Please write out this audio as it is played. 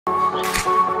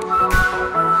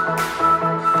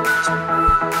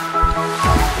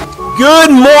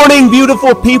Good morning,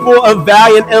 beautiful people of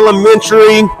Valiant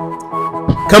Elementary.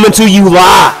 Coming to you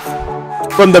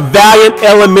live from the Valiant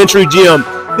Elementary Gym.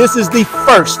 This is the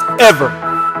first ever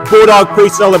Bulldog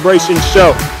pre-celebration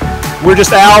show. We're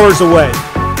just hours away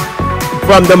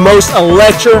from the most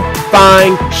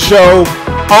electrifying show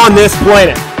on this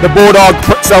planet, the Bulldog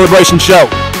celebration show.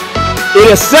 It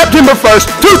is September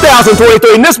 1st,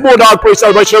 2023, and this Bulldog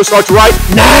pre-celebration show starts right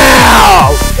now.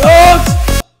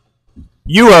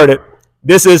 You heard it.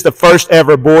 This is the first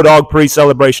ever Bulldog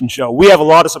pre-celebration show. We have a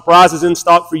lot of surprises in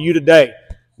stock for you today.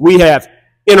 We have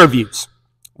interviews.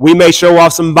 We may show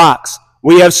off some bikes.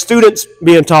 We have students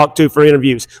being talked to for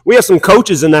interviews. We have some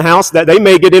coaches in the house that they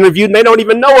may get interviewed and they don't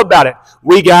even know about it.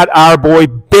 We got our boy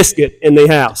Biscuit in the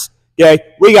house. Okay,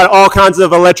 we got all kinds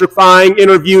of electrifying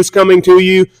interviews coming to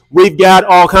you. We've got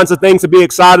all kinds of things to be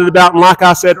excited about. And like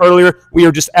I said earlier, we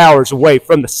are just hours away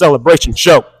from the celebration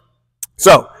show.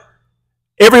 So,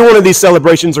 every one of these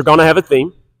celebrations are going to have a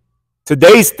theme.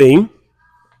 Today's theme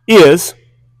is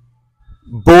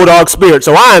Bulldog Spirit.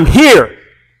 So I am here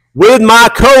with my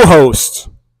co-host,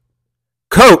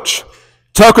 Coach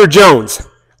Tucker Jones.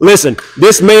 Listen,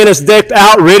 this man is decked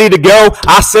out, ready to go.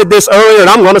 I said this earlier, and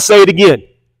I'm going to say it again.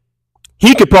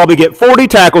 He could probably get 40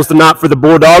 tackles tonight for the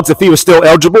Bulldogs if he was still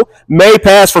eligible, may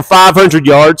pass for 500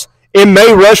 yards, and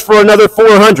may rush for another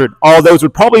 400. All those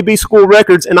would probably be school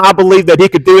records, and I believe that he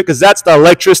could do it because that's the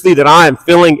electricity that I am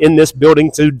feeling in this building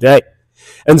today.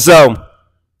 And so,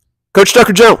 Coach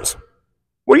Tucker Jones,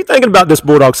 what are you thinking about this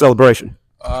Bulldog celebration?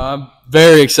 I'm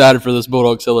very excited for this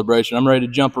Bulldog celebration. I'm ready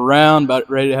to jump around,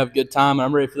 ready to have a good time, and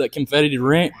I'm ready for that confetti to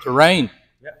rain.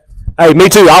 Hey, me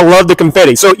too. I love the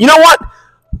confetti. So, you know what?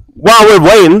 While we're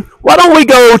waiting, why don't we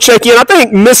go check in? I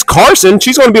think Miss Carson,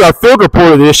 she's going to be our field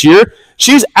reporter this year.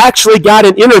 She's actually got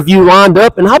an interview lined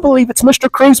up, and I believe it's Mr.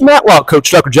 Cruz Matlock.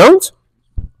 Coach Tucker Jones.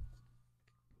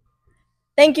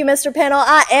 Thank you, Mr. Panel.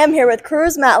 I am here with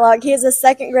Cruz Matlock. He is a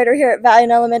second grader here at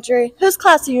Valiant Elementary. Whose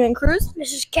class are you in, Cruz?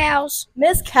 Mrs. Cow's.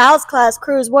 Miss Cow's class.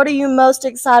 Cruz, what are you most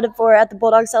excited for at the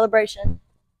Bulldog celebration?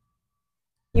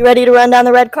 You ready to run down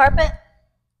the red carpet?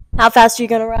 How fast are you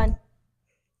going to run?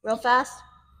 Real fast?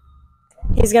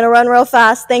 He's going to run real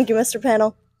fast. Thank you, Mr.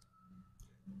 Panel.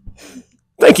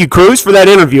 Thank you, Cruz, for that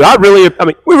interview.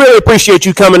 We really appreciate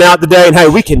you coming out today, and hey,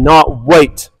 we cannot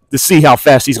wait to see how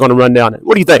fast he's going to run down it.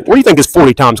 What do you think? What do you think his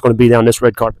 40 times going to be down this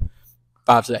red carpet?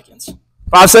 5 seconds.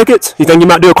 5 seconds? You think you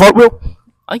might do a cartwheel?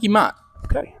 I think you might.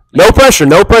 Okay. No pressure,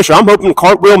 no pressure. I'm hoping a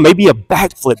cartwheel, maybe a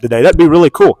backflip today. That'd be really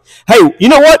cool. Hey, you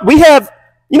know what?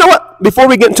 Before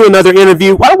we get into another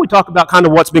interview, why don't we talk about kind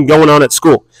of what's been going on at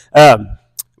school?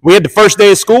 We had the first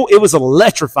day of school. It was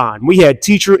electrifying. We had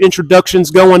teacher introductions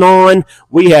going on.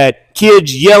 We had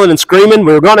kids yelling and screaming.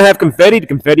 We were going to have confetti. The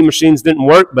confetti machines didn't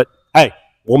work, but hey,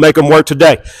 we'll make them work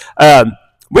today.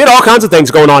 We had all kinds of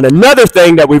things going on. Another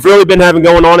thing that we've really been having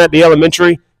going on at the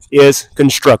elementary is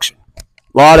construction.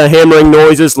 A lot of hammering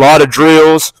noises, a lot of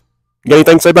drills. You got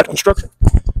anything to say about construction?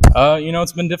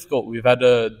 It's been difficult. We've had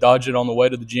to dodge it on the way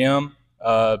to the gym.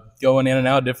 Going in and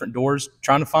out of different doors,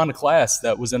 trying to find a class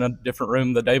that was in a different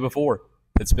room the day before.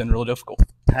 It's been real difficult.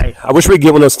 Hey, I wish we could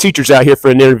get one of those teachers out here for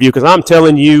an interview because I'm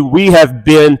telling you, we have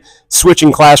been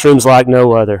switching classrooms like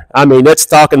no other. I mean, it's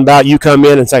talking about you come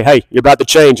in and say, hey, you're about to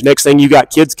change. Next thing you got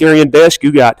kids carrying desks,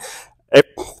 you got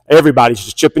everybody's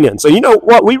just chipping in. So you know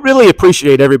what? We really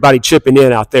appreciate everybody chipping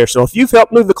in out there. So if you've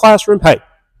helped move the classroom, hey,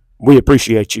 we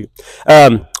appreciate you.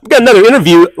 We've got another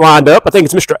interview lined up. I think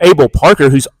it's Mr. Abel Parker,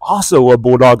 who's also a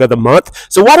Bulldog of the Month.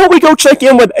 So why don't we go check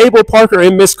in with Abel Parker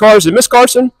and Miss Carson? Miss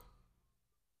Carson?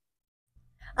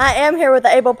 I am here with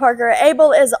Abel Parker.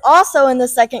 Abel is also in the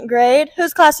second grade.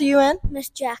 Whose class are you in? Miss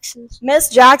Jackson's. Miss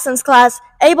Jackson's class.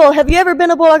 Abel, have you ever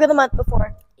been a Bulldog of the Month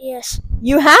before? Yes.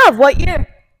 You have? What year?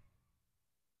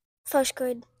 First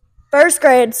grade. First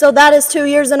grade. So that is 2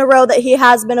 years in a row that he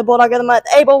has been a Bulldog of the Month.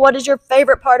 Abel, what is your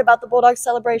favorite part about the Bulldog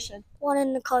celebration?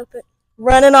 Running the carpet.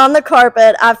 Running on the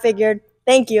carpet, I figured.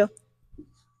 Thank you.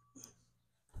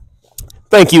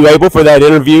 Thank you, Abel, for that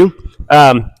interview. You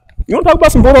want to talk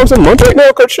about some Bulldogs in lunch right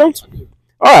now, Coach Jones?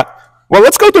 All right. Well,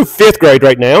 let's go through 5th grade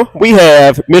right now. We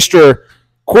have Mr.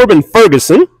 Corbin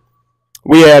Ferguson.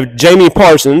 We have Jamie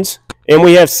Parsons. And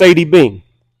we have Sadie Bean.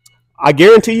 I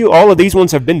guarantee you all of these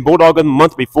ones have been Bulldog of the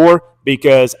Month before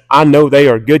because I know they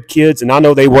are good kids and I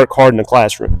know they work hard in the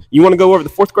classroom. You want to go over the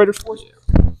 4th graders for us?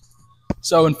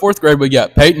 So in 4th grade, we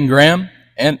got Peyton Graham,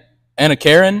 and Anna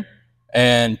Karen,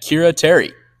 and Kira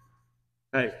Terry.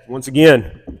 Hey, once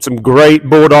again, some great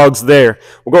Bulldogs there.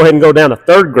 We'll go ahead and go down to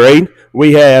 3rd grade.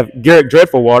 We have Garrett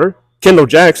Dreadfulwater, Kendall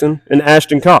Jackson, and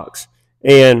Ashton Cox.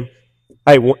 And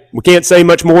hey, we can't say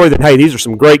much more than, hey, these are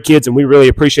some great kids, and we really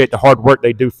appreciate the hard work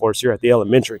they do for us here at the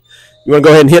elementary. You want to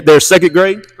go ahead and hit their second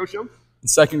grade, Coach Jones? In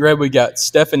second grade, we got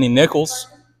Stephanie Nichols,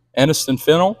 Aniston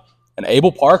Fennell, and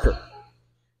Abel Parker.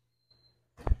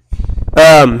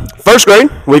 First grade,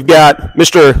 we've got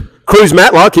Mr. Cruz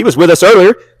Matlock. He was with us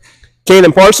earlier.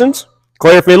 Cannon Parsons,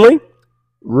 Claire Finley,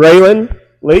 Raylan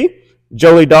Lee,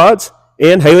 Jolie Dodds,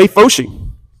 and Haley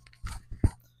Foshee.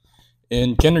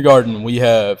 In kindergarten, we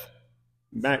have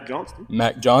Mac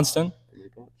Johnston,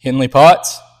 Henley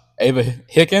Potts, Ava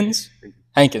Hankins,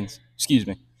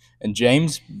 and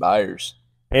James Byers.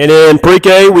 And in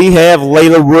pre-K, we have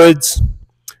Layla Woods,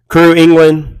 Crew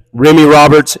England, Remy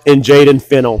Roberts, and Jaden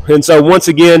Fennell. And so once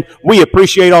again, we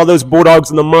appreciate all those Bulldogs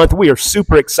in the month. We are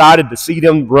super excited to see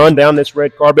them run down this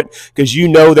red carpet because you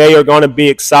know they are going to be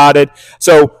excited.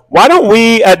 So why don't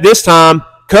we, at this time,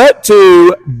 cut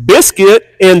to Biscuit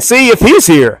and see if he's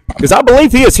here, because I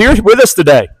believe he is here with us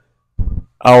today.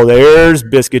 Oh, there's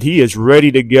Biscuit. He is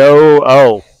ready to go.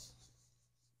 Oh,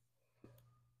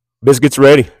 Biscuit's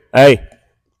ready. Hey,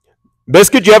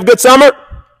 Biscuit, you have a good summer?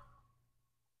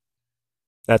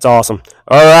 That's awesome.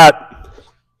 All right.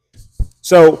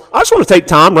 So I just want to take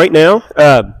time right now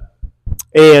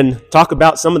and talk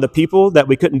about some of the people that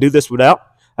we couldn't do this without.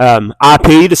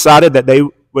 IP decided that they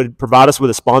would provide us with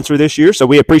a sponsor this year, so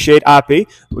we appreciate IP.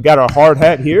 We got our hard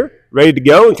hat here, ready to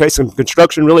go in case some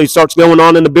construction really starts going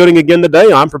on in the building again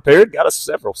today. I'm prepared. Got us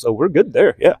several, so we're good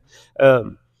there. Yeah.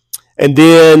 And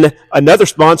then another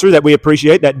sponsor that we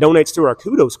appreciate that donates to our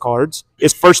kudos cards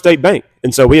is First State Bank.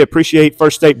 And so we appreciate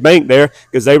First State Bank there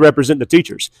because they represent the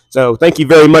teachers. So thank you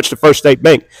very much to First State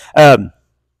Bank. I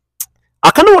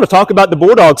kind of want to talk about the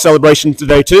Bulldog celebration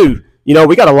today too. You know,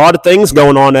 we got a lot of things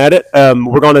going on at it.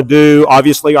 We're going to do,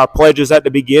 obviously, our pledges at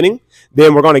the beginning.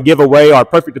 Then we're going to give away our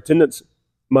perfect attendance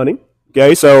money.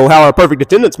 Okay, so how our perfect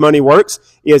attendance money works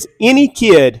is any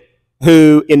kid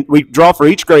we draw for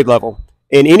each grade level.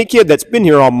 And any kid that's been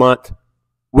here all month,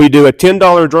 we do a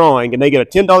 $10 drawing, and they get a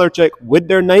 $10 check with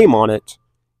their name on it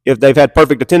if they've had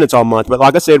perfect attendance all month. But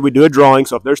like I said, we do a drawing.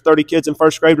 So if there's 30 kids in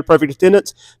first grade with perfect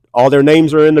attendance, all their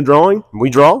names are in the drawing. We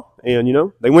draw, and, you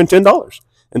know, they win $10.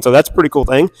 And so that's a pretty cool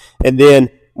thing. And then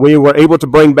we were able to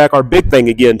bring back our big thing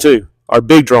again, too, our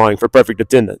big drawing for perfect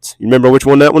attendance. You remember which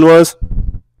one that one was?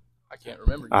 I can't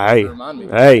remember. Remind me.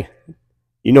 Hey,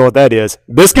 you know what that is.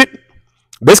 Biscuit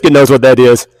knows what that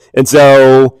is. And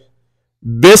so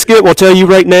Biscuit will tell you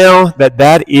right now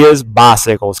that is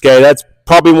bicycles. Okay, that's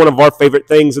probably one of our favorite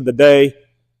things of the day.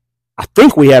 I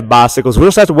think we have bicycles. We'll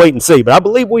just have to wait and see. But I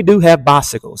believe we do have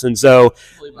bicycles. And so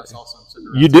I believe I saw some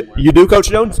you do, Coach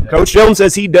Jones? Yeah. Coach Jones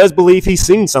says he does believe he's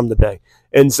seen some today.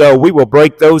 And so we will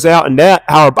break those out. And that,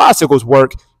 how our bicycles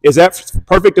work, is that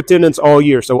perfect attendance all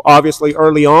year. So obviously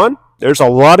early on, there's a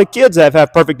lot of kids that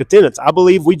have perfect attendance. I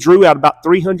believe we drew out about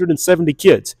 370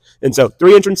 kids. And so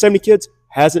 370 kids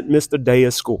hasn't missed a day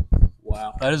of school.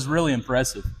 Wow, that is really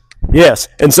impressive. Yes.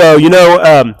 And so, you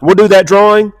know, we'll do that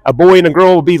drawing. A boy and a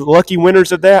girl will be lucky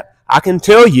winners of that. I can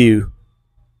tell you,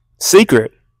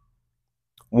 secret,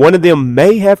 one of them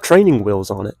may have training wheels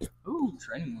on it. Ooh,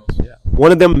 training wheels, yeah.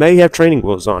 One of them may have training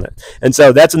wheels on it. And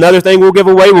so that's another thing we'll give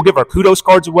away. We'll give our kudos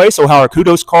cards away. So how our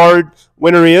kudos card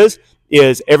winner is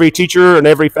every teacher and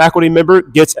every faculty member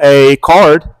gets a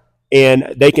card,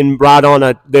 and they can write on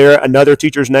another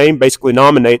teacher's name, basically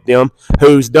nominate them,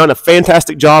 who's done a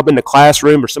fantastic job in the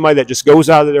classroom, or somebody that just goes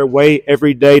out of their way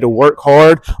every day to work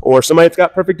hard, or somebody that's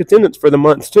got perfect attendance for the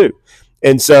month too.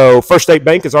 And so First State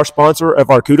Bank is our sponsor of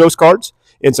our kudos cards.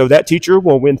 And so that teacher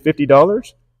will win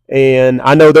 $50. And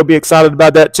I know they'll be excited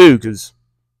about that too, because,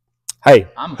 hey,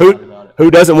 who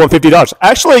doesn't want $50?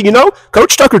 Actually, you know,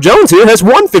 Coach Tucker Jones here has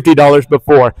won $50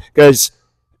 before, because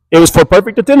it was for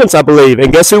perfect attendance, I believe.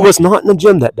 And guess who was not in the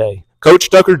gym that day?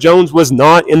 Coach Tucker Jones was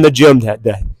not in the gym that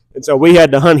day. And so we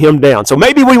had to hunt him down. So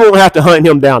maybe we won't have to hunt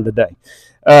him down today.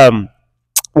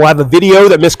 We'll have a video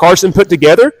that Miss Carson put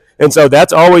together. And so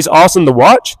that's always awesome to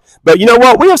watch. But you know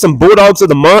what? We have some Bulldogs of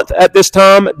the Month at this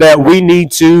time that we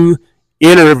need to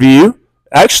interview.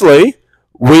 Actually,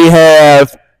 we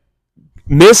have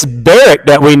Miss Barrett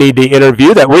that we need to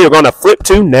interview that we are going to flip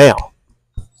to now.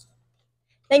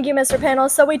 Thank you, Mr. Panel.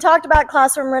 So we talked about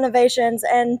classroom renovations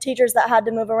and teachers that had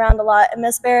to move around a lot. And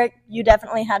Miss Barrett, you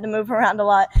definitely had to move around a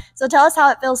lot. So tell us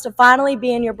how it feels to finally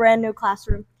be in your brand new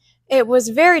classroom. It was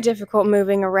very difficult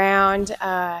moving around.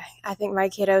 I think my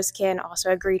kiddos can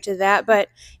also agree to that, but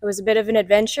it was a bit of an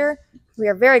adventure. We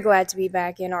are very glad to be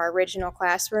back in our original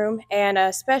classroom. And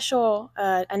a special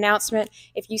announcement,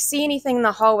 if you see anything in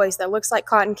the hallways that looks like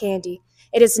cotton candy,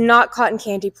 it is not cotton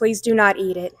candy. Please do not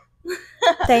eat it.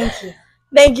 Thank you.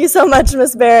 Thank you so much,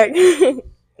 Miss Barrett.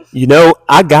 You know,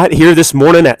 I got here this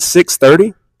morning at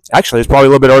 6:30. Actually, it's probably a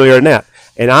little bit earlier than that.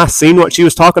 And I seen what she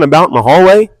was talking about in the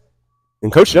hallway.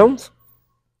 And Coach Jones,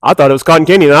 I thought it was cotton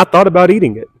candy, and I thought about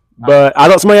eating it. But I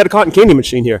thought somebody had a cotton candy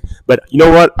machine here. But you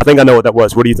know what? I think I know what that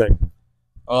was. What do you think?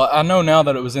 Well, I know now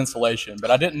that it was insulation, but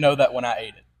I didn't know that when I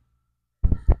ate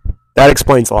it. That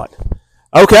explains a lot.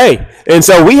 Okay, and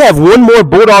so we have one more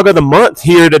Bulldog of the Month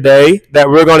here today that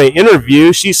we're going to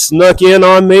interview. She snuck in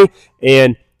on me,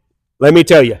 and let me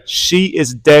tell you, she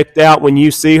is decked out when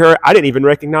you see her. I didn't even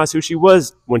recognize who she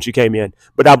was when she came in,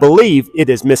 but I believe it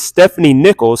is Miss Stephanie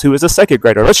Nichols, who is a second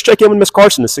grader. Let's check in with Miss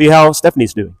Carson to see how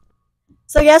Stephanie's doing.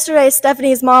 So yesterday,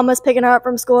 Stephanie's mom was picking her up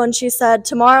from school, and she said,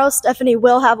 tomorrow Stephanie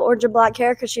will have orange and black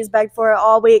hair because she's begged for it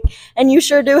all week. And you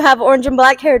sure do have orange and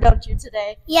black hair, don't you,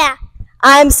 today? Yeah.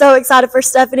 I'm so excited for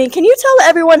Stephanie. Can you tell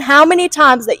everyone how many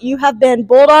times that you have been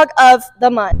Bulldog of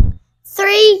the Month?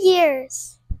 3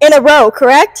 years. In a row,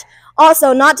 correct?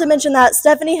 Also, not to mention that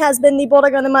Stephanie has been the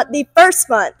Bulldog of the Month the first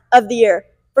month of the year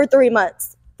for 3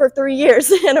 months, for 3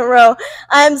 years in a row.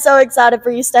 I'm so excited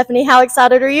for you, Stephanie. How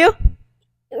excited are you?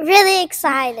 Really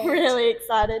excited. Really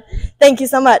excited. Thank you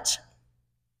so much.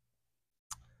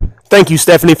 Thank you,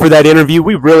 Stephanie, for that interview.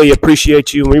 We really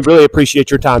appreciate you, and we really appreciate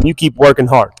your time. You keep working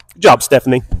hard. Good job,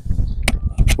 Stephanie.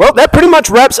 Well, that pretty much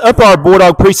wraps up our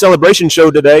Bulldog pre-celebration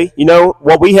show today. You know,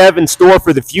 what we have in store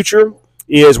for the future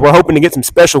is we're hoping to get some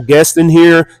special guests in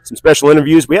here, some special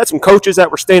interviews. We had some coaches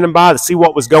that were standing by to see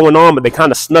what was going on, but they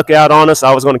kind of snuck out on us.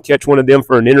 I was going to catch one of them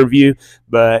for an interview,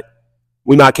 but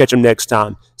we might catch them next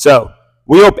time. So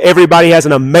we hope everybody has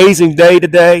an amazing day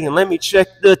today. And let me check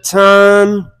the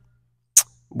time.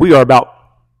 We are about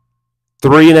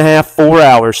 3.5, 4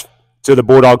 hours to the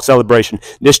Bulldog celebration.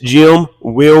 This gym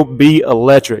will be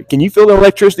electric. Can you feel the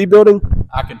electricity building?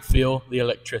 I can feel the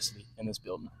electricity in this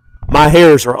building. My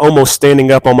hairs are almost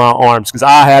standing up on my arms because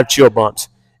I have chill bumps.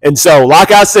 And so,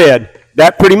 like I said,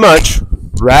 that pretty much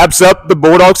wraps up the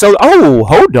Bulldog celebration. Oh,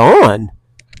 hold on.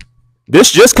 This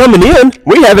just coming in.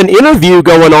 We have an interview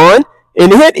going on,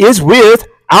 and it is with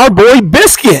our boy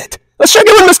Biscuit. Let's check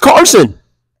in with Miss Carson.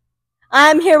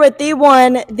 I'm here with the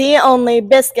one, the only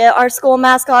Biscuit, our school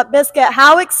mascot. Biscuit,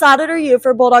 how excited are you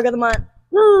for Bulldog of the Month?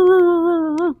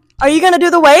 Are you going to do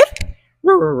the wave?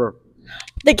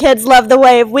 The kids love the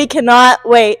wave. We cannot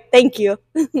wait. Thank you.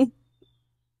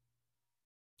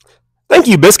 Thank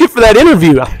you, Biscuit, for that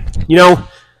interview. You know,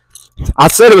 I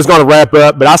said it was going to wrap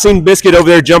up, but I seen Biscuit over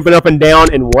there jumping up and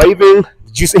down and waving.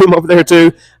 Did you see him over there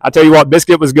too? I tell you what,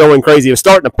 Biscuit was going crazy. He was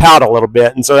starting to pout a little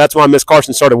bit, and so that's why Miss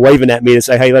Carson started waving at me to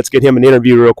say, hey, let's get him an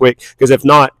interview real quick, because if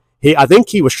not, I think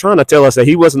he was trying to tell us that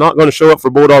he was not going to show up for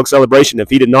Bulldog Celebration if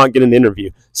he did not get an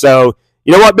interview. So,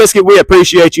 you know what, Biscuit? We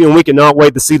appreciate you, and we cannot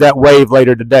wait to see that wave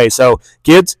later today. So,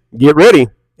 kids, get ready.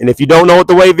 And if you don't know what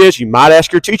the wave is, you might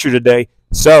ask your teacher today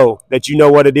so that you know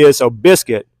what it is, so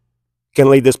Biscuit can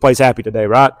leave this place happy today,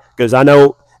 right? Because I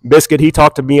know Biscuit, he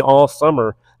talked to me all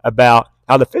summer about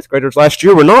how the fifth graders last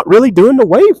year were not really doing the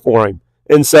wave for him.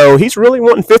 And so he's really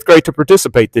wanting fifth grade to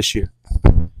participate this year.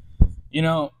 You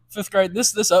know, fifth grade,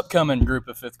 this upcoming group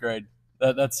of fifth grade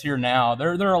that's here now,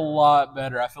 they're a lot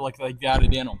better. I feel like they got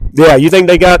it in them. Yeah, you think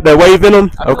they got the wave in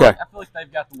them? Okay. I feel like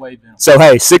they've got the wave in them. So,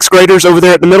 hey, sixth graders over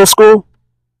there at the middle school,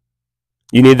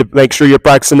 you need to make sure you're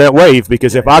practicing that wave,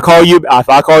 because if I call you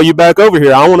back over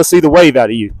here, I want to see the wave out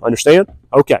of you. Understand?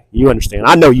 Okay, you understand.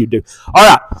 I know you do. All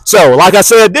right. So, like I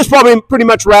said, this probably pretty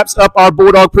much wraps up our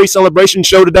Bulldog pre-celebration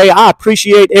show today. I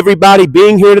appreciate everybody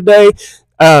being here today.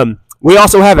 We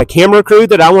also have a camera crew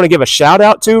that I want to give a shout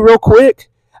out to real quick.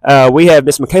 We have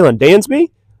Miss Michaela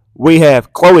Dansby, we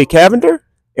have Chloe Cavender,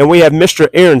 and we have Mr.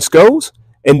 Aaron Scholes.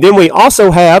 And then we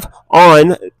also have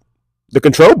on the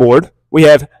control board, we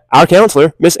have our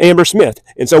counselor, Miss Amber Smith.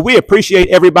 And so we appreciate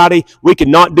everybody. We could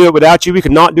not do it without you. We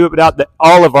could not do it without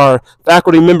all of our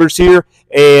faculty members here.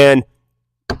 And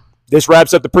this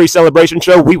wraps up the pre-celebration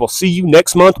show. We will see you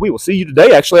next month. We will see you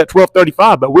today, actually, at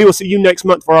 12:35. But we will see you next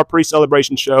month for our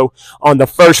pre-celebration show on the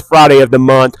first Friday of the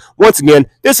month. Once again,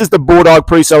 this is the Bulldog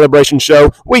pre-celebration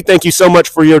show. We thank you so much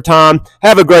for your time.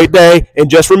 Have a great day. And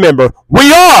just remember,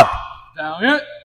 we are Down it.